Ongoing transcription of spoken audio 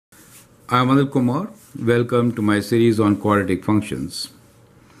I'm Anil Kumar. Welcome to my series on quadratic functions.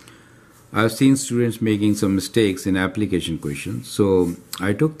 I've seen students making some mistakes in application questions, so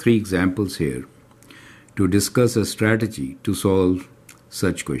I took 3 examples here to discuss a strategy to solve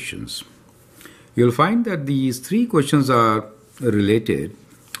such questions. You'll find that these 3 questions are related,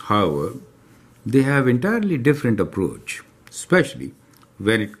 however, they have entirely different approach, especially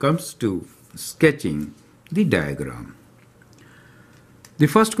when it comes to sketching the diagram. The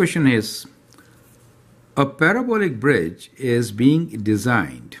first question is, a parabolic bridge is being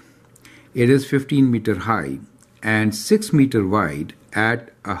designed. It is 15 meter high and 6 meter wide at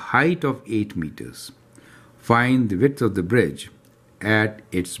a height of 8 meters. Find the width of the bridge at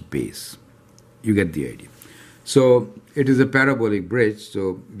its base. You get the idea. So it is a parabolic bridge,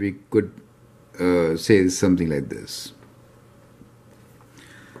 so we could say something like this.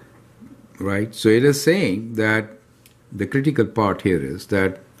 Right? So it is saying that the critical part here is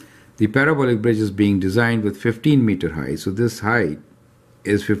that the parabolic bridge is being designed with 15 meter high, so this height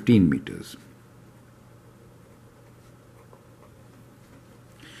is 15 meters.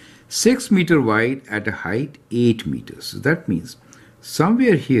 6 meter wide at a height 8 meters. So that means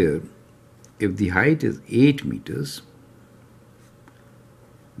somewhere here, if the height is 8 meters,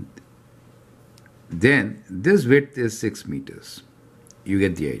 then this width is 6 meters. You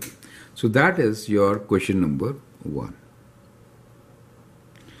get the idea. So that is your question number 1.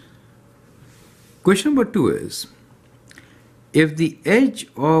 Question number 2 is, if the edge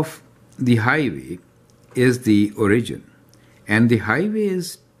of the highway is the origin and the highway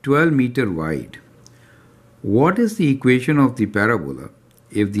is 12 meter wide, what is the equation of the parabola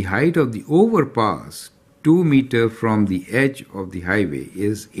if the height of the overpass 2 meter from the edge of the highway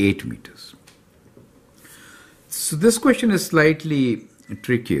is 8 meters? So this question is slightly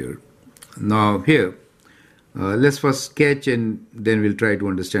trickier. Now here, let's first sketch and then we'll try to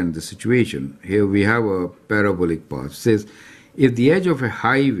understand the situation. Here we have a parabolic path. It says if the edge of a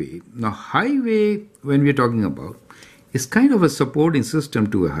highway, now highway when we're talking about is kind of a supporting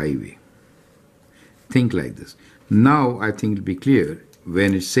system to a highway. Think like this. Now I think it'll be clear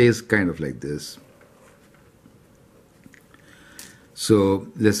when it says kind of like this. So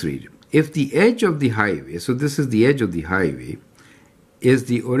let's read it. If the edge of the highway, so this is the edge of the highway, is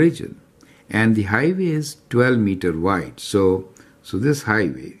the origin, and the highway is 12 meter wide. So this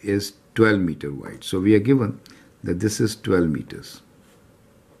highway is 12 meter wide. So we are given that this is 12 meters.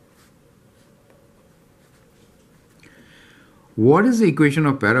 What is the equation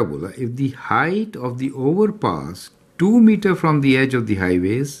of parabola if the height of the overpass 2 meter from the edge of the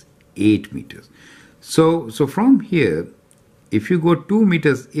highway is 8 meters? So from here, if you go 2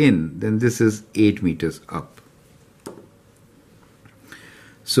 meters in, then this is 8 meters up.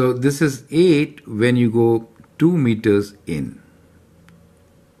 So this is 8 when you go 2 meters in.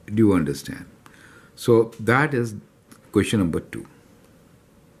 Do you understand? So that is question number 2.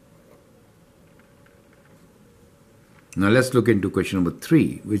 Now let's look into question number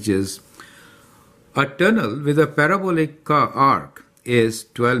 3, which is a tunnel with a parabolic arc is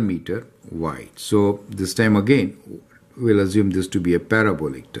 12 meter wide. So this time again, we'll assume this to be a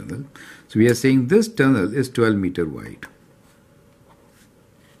parabolic tunnel. So we are saying this tunnel is 12 meter wide.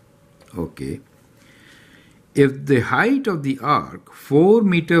 Okay. If the height of the arc 4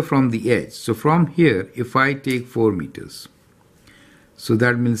 meter from the edge, so from here if I take 4 meters, so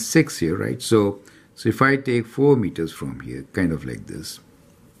that means 6 here, right? So if I take 4 meters from here, kind of like this,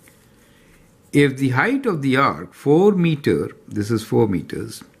 if the height of the arc 4 meter, this is 4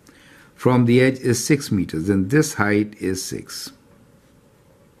 meters, from the edge is 6 meters, then this height is 6.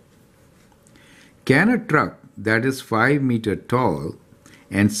 Can a truck that is 5 meter tall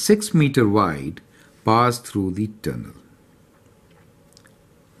and 6 meter wide pass through the tunnel?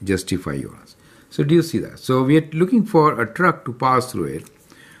 Justify your answer. So do you see that? So we are looking for a truck to pass through it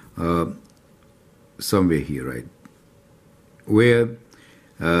somewhere here, right? Where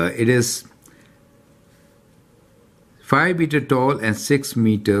it is 5 meter tall and 6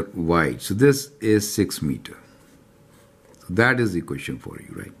 meter wide. So this is 6 meter. So that is the question for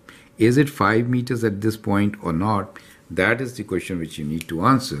you, right? Is it 5 meters at this point or not? That is the question which you need to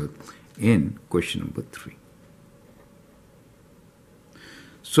answer in question number 3.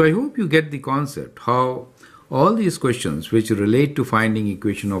 So I hope you get the concept how all these questions which relate to finding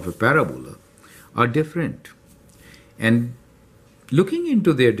equation of a parabola are different. And looking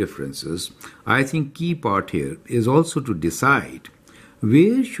into their differences, I think key part here is also to decide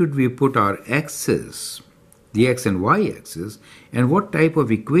where should we put our axes, the x and y axis, and what type of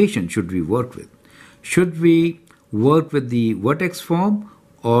equation should we work with. Should we work with the vertex form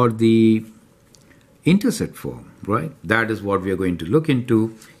or the intersect form, right? That is what we are going to look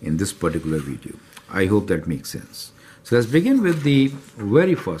into in this particular video. I hope that makes sense. So let's begin with the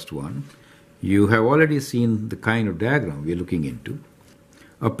very first one. You have already seen the kind of diagram we are looking into.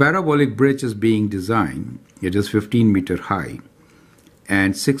 A parabolic bridge is being designed. It is 15-meter high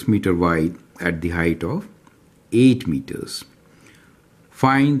and 6-meter wide at the height of 8 meters.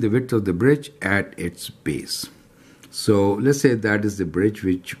 Find the width of the bridge at its base. So let's say that is the bridge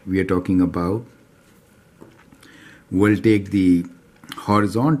which we are talking about. We'll take the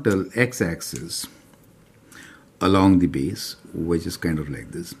horizontal x-axis along the base, which is kind of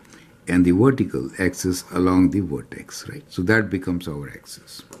like this, and the vertical axis along the vertex, right? So that becomes our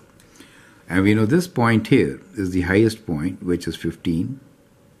axis. And we know this point here is the highest point, which is 15.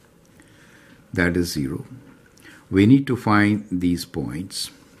 That is 0. We need to find these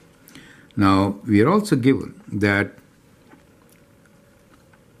points. Now, we are also given that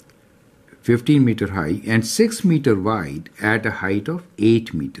 15-meter high and 6-meter wide at a height of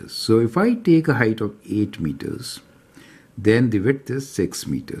 8 meters. So if I take a height of 8 meters, then the width is 6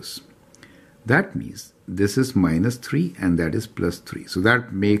 meters. That means this is minus 3 and that is plus 3. So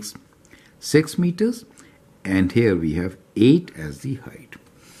that makes 6 meters, and here we have 8 as the height.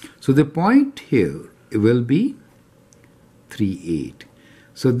 So the point here will be 3, 8.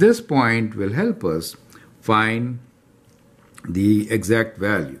 So this point will help us find the exact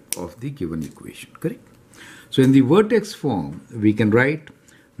value of the given equation, correct? So in the vertex form, we can write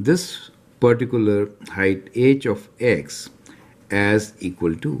this particular height h of x as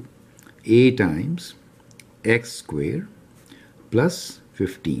equal to a times x square plus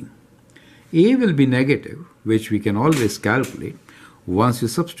 15. A will be negative, which we can always calculate once you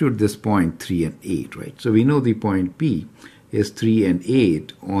substitute this point 3 and 8, right? So we know the point P is 3 and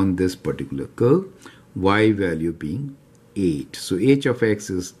 8 on this particular curve, y value being 8. So h of x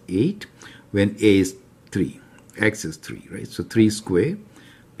is 8 when a is 3. X is 3, right? So 3 square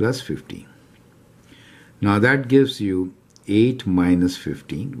plus 15. Now that gives you 8 minus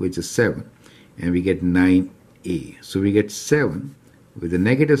 15, which is 7, and we get 9a. So we get 7 with a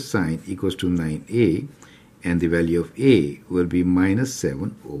negative sign equals to 9a, and the value of a will be minus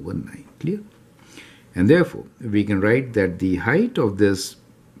 7 over 9. Clear? And therefore, we can write that the height of this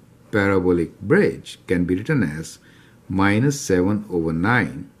parabolic bridge can be written as minus 7 over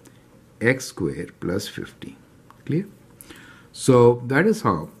 9 x squared plus 15. Clear? So that is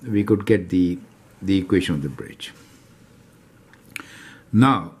how we could get the equation of the bridge.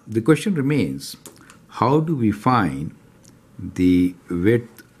 Now, the question remains, how do we find the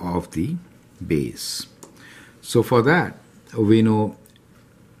width of the base? So for that, we know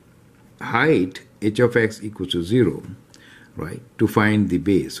height h of x equals to 0, right, to find the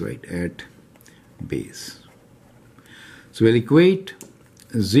base, right, at base. So we'll equate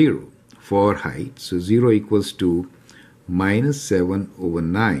 0 for height. So 0 equals to minus 7 over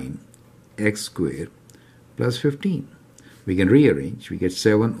 9 x squared plus 15. We can rearrange. We get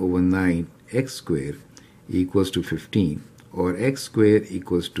 7 over 9 x squared equals to 15, or x squared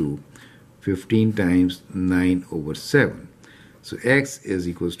equals to 15 times 9 over 7. So x is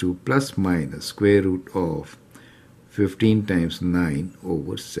equals to plus minus square root of 15 times 9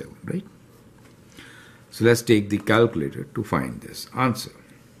 over 7, right? So let's take the calculator to find this answer.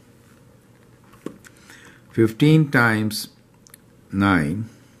 15 times 9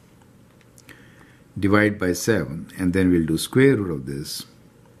 divide by 7, and then we'll do square root of this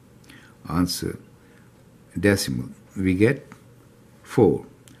answer, decimal. We get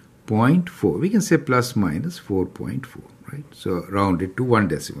 4.4. We can say plus minus 4.4, right? So round it to one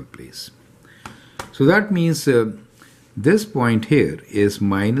decimal place. So that means this point here is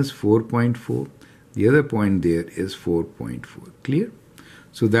minus 4.4. The other point there is 4.4. Clear?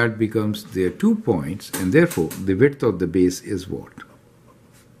 So that becomes there 2 points, and therefore the width of the base is what?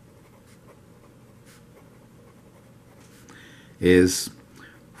 Is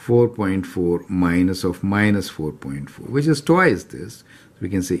 4.4 minus of minus 4.4, which is twice this. So we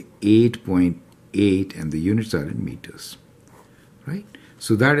can say 8.8, and the units are in meters, right?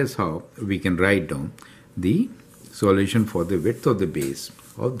 So that is how we can write down the solution for the width of the base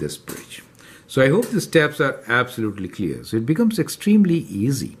of this bridge. So I hope the steps are absolutely clear. So it becomes extremely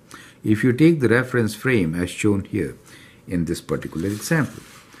easy if you take the reference frame as shown here in this particular example.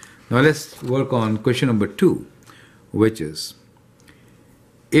 Now let's work on question number 2, which is,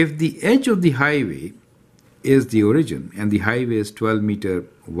 if the edge of the highway is the origin and the highway is 12 meters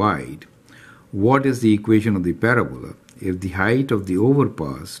wide, what is the equation of the parabola if the height of the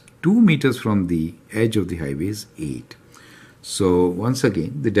overpass 2 meters from the edge of the highway is 8? So once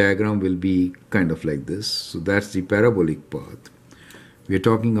again, the diagram will be kind of like this. So that's the parabolic path. We are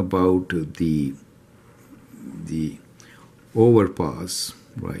talking about the the overpass,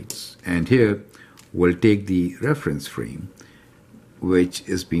 right? And here we'll take the reference frame, which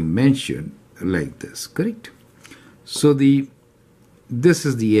is being mentioned like this, correct? So this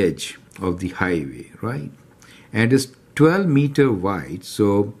is the edge of the highway, right? And it's 12 meter wide.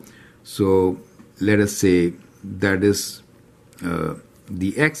 So let us say that is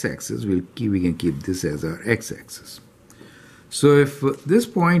the x-axis. We can keep this as our x-axis. So if this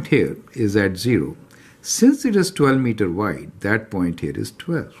point here is at 0, since it is 12 meter wide, that point here is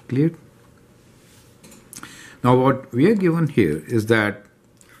 12. Clear? Now what we are given here is that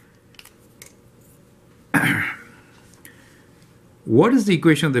what is the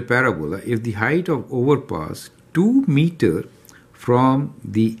equation of the parabola if the height of overpass 2 meter from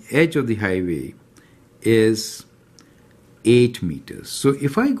the edge of the highway is 8 meters? So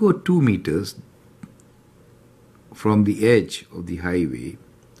if I go 2 meters from the edge of the highway,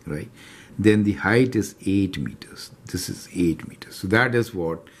 right, then the height is 8 meters. This is 8 meters. So that is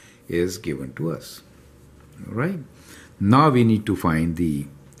what is given to us. All right. Now we need to find the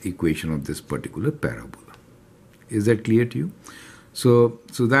equation of this particular parabola. Is that clear to you? So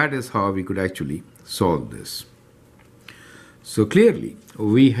that is how we could actually solve this. So clearly,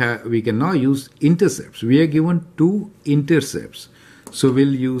 we can now use intercepts. We are given 2 intercepts. So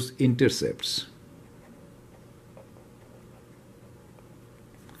we'll use intercepts.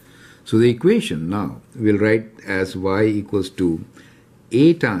 So the equation now we'll write as y equals to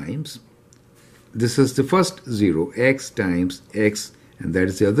a times, this is the first 0, x times x, and that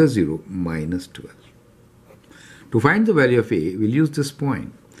is the other 0, minus 12. To find the value of a, we'll use this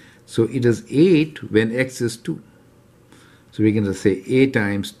point. So it is 8 when x is 2. So we can just say a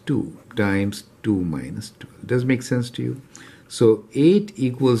times 2 minus 12. Does make sense to you? So 8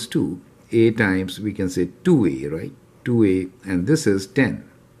 equals to a times, we can say 2a, right? 2a, and this is 10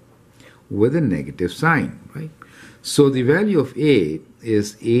 with a negative sign, right? So the value of a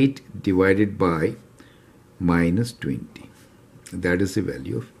is 8 divided by minus 20. That is the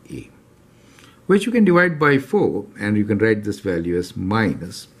value of a, which you can divide by 4, and you can write this value as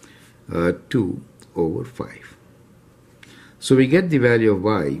minus 2 over 5. So we get the value of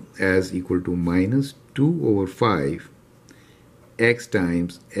y as equal to minus 2 over 5 x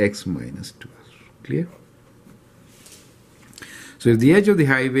times x minus 12. Clear? So if the edge of the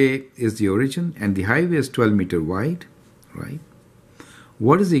highway is the origin and the highway is 12 meter wide, right?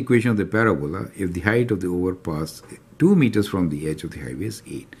 What is the equation of the parabola if the height of the overpass 2 meters from the edge of the highway is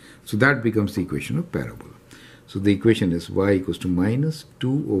 8? So that becomes the equation of parabola. So the equation is y equals to minus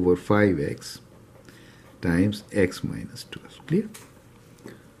 2 over 5x times x minus 12. Clear?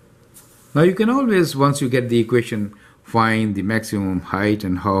 Now you can always, once you get the equation, find the maximum height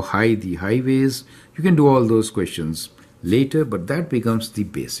and how high the highway is. You can do all those questions later, but that becomes the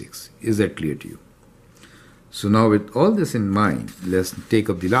basics. Is that clear to you? So now with all this in mind, let's take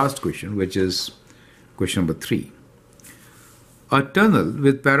up the last question, which is question number 3. A tunnel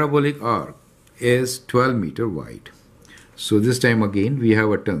with parabolic arc is 12 meter wide. So this time again we have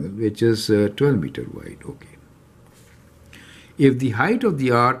a tunnel which is 12 meter wide. Okay. If the height of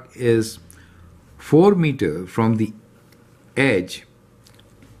the arc is 4 meter from the edge,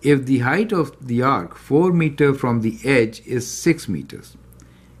 if the height of the arc 4 meter from the edge is 6 meters,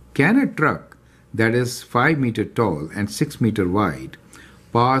 can a truck that is 5 meter tall and 6 meter wide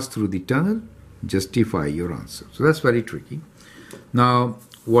pass through the tunnel? Justify your answer. So that's very tricky. Now,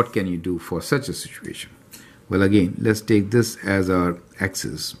 what can you do for such a situation? Well, again, let's take this as our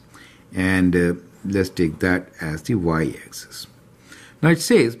axis, and let's take that as the y-axis. Now it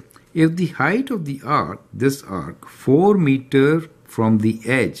says, if the height of the arc, this arc, 4 meter from the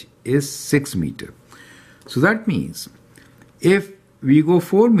edge is 6 meter. So that means if we go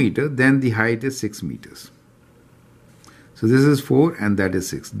 4 meter, then the height is 6 meters. So this is 4 and that is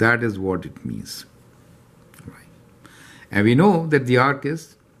 6. That is what it means. Right. And we know that the arc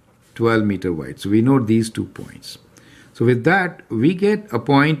is 12 meter wide. So we know these 2 points. So with that, we get a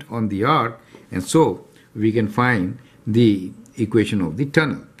point on the arc, and so we can find the equation of the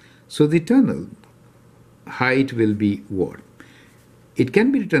tunnel. So the tunnel height will be what? It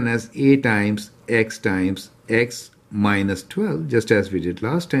can be written as a times x minus 12, just as we did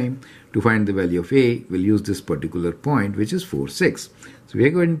last time. To find the value of a, we'll use this particular point, which is 4, 6. So we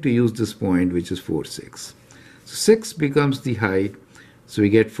are going to use this point, which is 4, 6. So 6 becomes the height. So we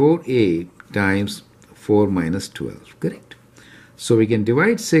get 4a times 4 minus 12, correct? So we can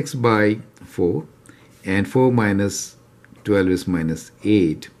divide 6 by 4, and 4 minus 12 is minus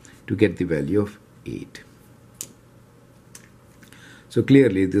 8 to get the value of 8. So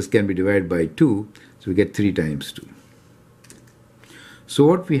clearly this can be divided by 2, so we get 3 times 2. So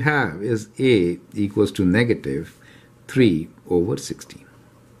what we have is A equals to negative 3 over 16.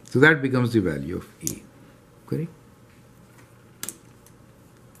 So that becomes the value of A. Correct?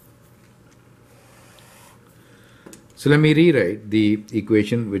 So let me rewrite the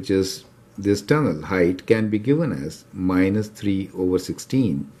equation, which is this tunnel height can be given as minus 3 over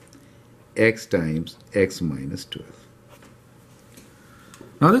 16 x times x minus 12.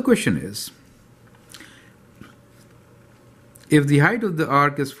 Now the question is, if the height of the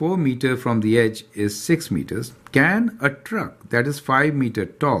arc is 4 meters from the edge is 6 meters, can a truck that is 5 meters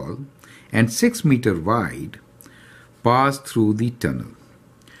tall and 6 meters wide pass through the tunnel?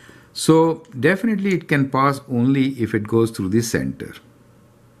 So definitely it can pass only if it goes through the center.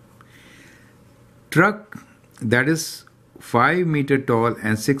 Truck that is 5 meters tall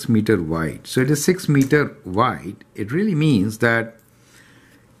and 6 meters wide. So it is 6 meters wide. It really means that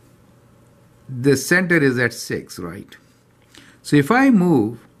the center is at 6, right? So if I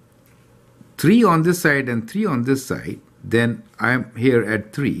move 3 on this side and 3 on this side, then I'm here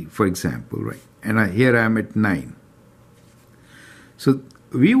at 3, for example, right? And here I am at 9. So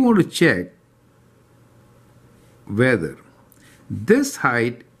we want to check whether this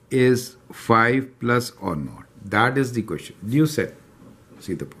height is 5 plus or not. That is the question. You said,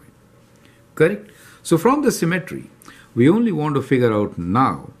 see the point. Correct? So from the symmetry, we only want to figure out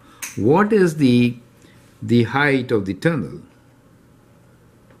now what is the height of the tunnel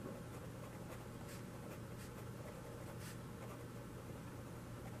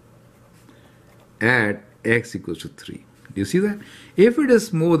at x equals to 3. Do you see that? If it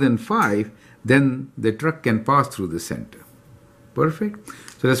is more than 5, then the truck can pass through the center. Perfect?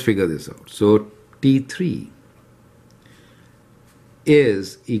 So let's figure this out. So T3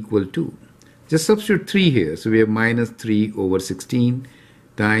 is equal to, just substitute 3 here. So we have minus 3 over 16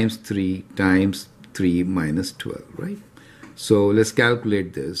 times 3 minus 12, right? So let's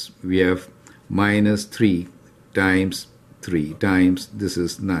calculate this. We have minus 3 times 3 times, this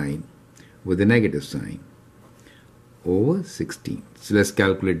is 9 with a negative sign, over 16. So let's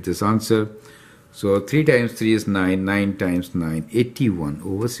calculate this answer. So 3 times 3 is 9, 9 times 9, 81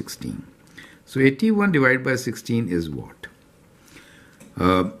 over 16. So 81 divided by 16 is what?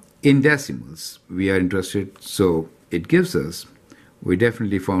 In decimals, we are interested, so it gives us, we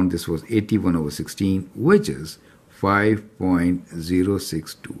definitely found this was 81 over 16, which is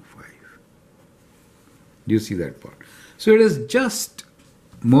 5.0625. Do you see that part? So it is just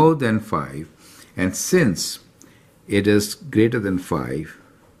more than 5, and since it is greater than 5,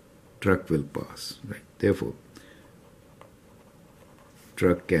 truck will pass, right? Therefore,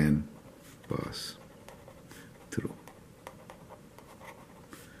 truck can pass through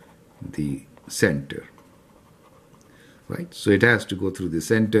the center, right? So it has to go through the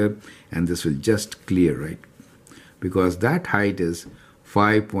center, and this will just clear, right? Because that height is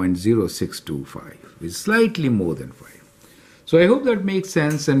 5.0625, which is slightly more than 5. So I hope that makes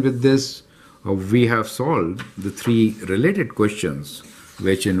sense, and with this, we have solved the 3 related questions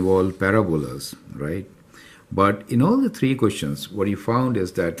which involve parabolas, right? But in all the 3 questions, what you found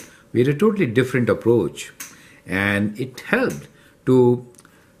is that we had a totally different approach, and it helped to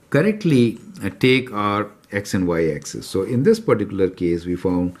correctly take our x and y axis. So in this particular case, we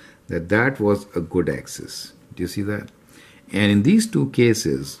found that that was a good axis. Do you see that? And in these 2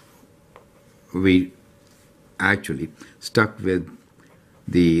 cases, we actually stuck with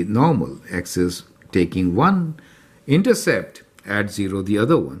the normal axis, taking one intercept at 0, the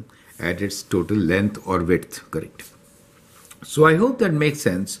other one at its total length or width, correct? So I hope that makes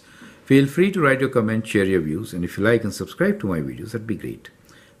sense. Feel free to write your comments, share your views, and if you like and subscribe to my videos, that'd be great.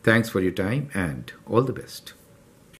 Thanks for your time and all the best.